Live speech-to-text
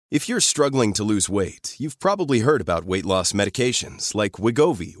If you're struggling to lose weight, you've probably heard about weight loss medications like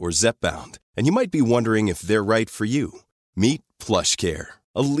Wegovy or Zepbound, and you might be wondering if they're right for you. Meet PlushCare,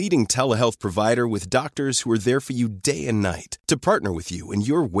 a leading telehealth provider with doctors who are there for you day and night to partner with you in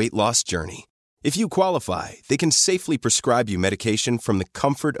your weight loss journey. If you qualify, they can safely prescribe you medication from the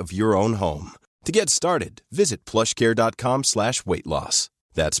comfort of your own home. To get started, visit plushcare.com/weightloss.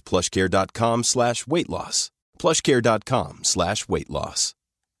 That's plushcare.com/weightloss. plushcare.com/weightloss.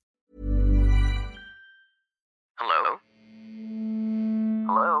 Hello?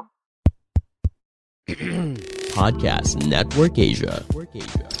 Hello? Podcast Network Asia.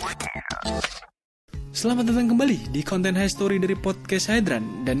 Selamat datang kembali di konten High Story dari Podcast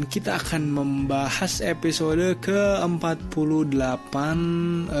Hydran. Dan kita akan membahas episode ke-48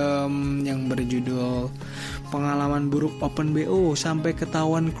 yang berjudul Pengalaman Buruk Open BO Sampai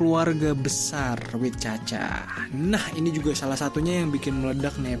Ketahuan Keluarga Besar with Caca. Nah, ini juga salah satunya yang bikin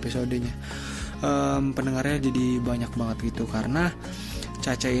meledak nih episodenya. Pendengarnya jadi banyak banget gitu, karena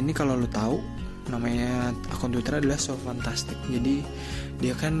Caca ini kalau lu tahu namanya akun Twitter adalah So Fantastic. Jadi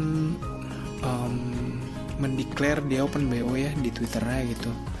dia kan mendeklar dia open BO ya di Twitternya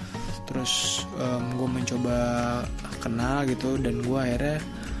gitu. Terus gue mencoba kenal gitu, dan gue akhirnya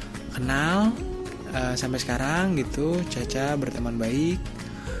kenal sampai sekarang gitu. Caca berteman baik.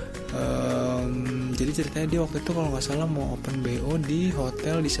 Jadi ceritanya dia waktu itu kalau nggak salah mau open BO di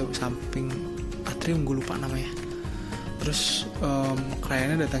hotel di samping atrium, gue lupa namanya. Terus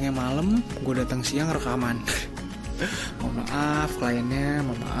kliennya datangnya malam, gue datang siang rekaman. Mohon maaf kliennya,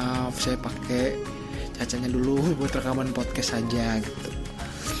 mohon maaf saya pakai Cacanya dulu buat rekaman podcast saja gitu.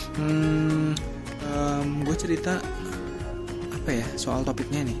 Gue cerita apa ya soal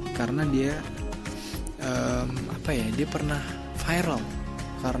topiknya nih, karena dia dia pernah viral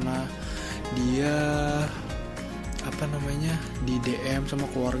karena dia di DM sama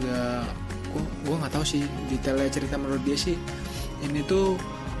keluarga. Gue nggak tahu sih detailnya, cerita menurut dia sih ini tuh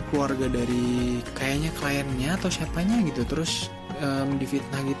keluarga dari kayaknya kliennya atau siapanya gitu. Terus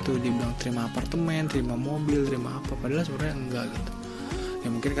difitnah gitu, dia bilang terima apartemen, terima mobil, terima apa, padahal sebenarnya enggak gitu. Ya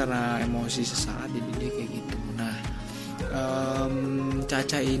mungkin karena emosi sesaat jadi dia kayak gitu. Nah,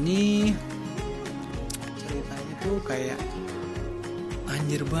 Caca ini ceritanya tuh kayak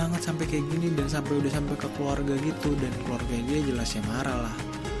anjir banget sampai kayak gini, dan udah sampai ke keluarga gitu, dan keluarga dia jelas ya marah lah.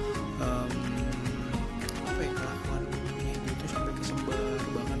 Kelakuannya gitu sampai kesebar,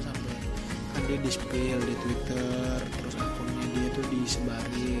 bahkan sampai kan dia di-spill di Twitter, terus akunnya dia tuh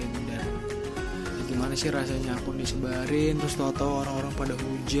disebarin. Dan ya gimana sih rasanya akun disebarin, terus tau-tau orang-orang pada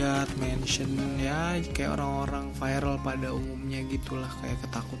hujat, mention ya kayak orang-orang viral pada umumnya gitulah, kayak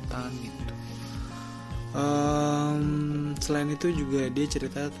ketakutan gitu. Selain itu juga dia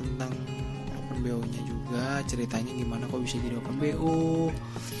cerita tentang open BO-nya juga, ceritanya gimana kok bisa jadi open BO.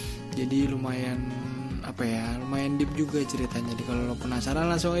 Jadi lumayan deep juga ceritanya. Jadi kalau lo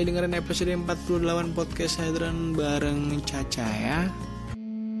penasaran, langsung aja dengerin episode 48 Podcast Hydran bareng Caca ya.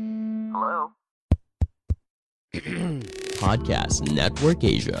 Hello? Podcast Network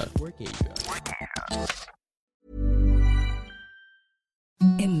Asia.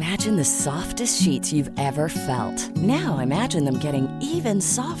 Imagine the softest sheets you've ever felt. Now imagine them getting even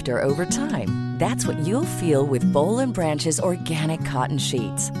softer over time. That's what you'll feel with Boll & Branch's organic cotton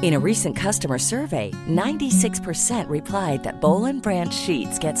sheets. In a recent customer survey, 96% replied that Boll & Branch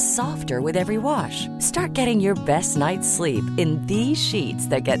sheets get softer with every wash. Start getting your best night's sleep in these sheets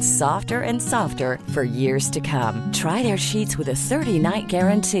that get softer and softer for years to come. Try their sheets with a 30-night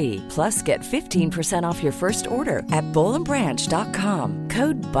guarantee. Plus, get 15% off your first order at bollandbranch.com.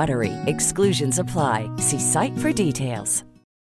 Code BUTTERY. Exclusions apply. See site for details.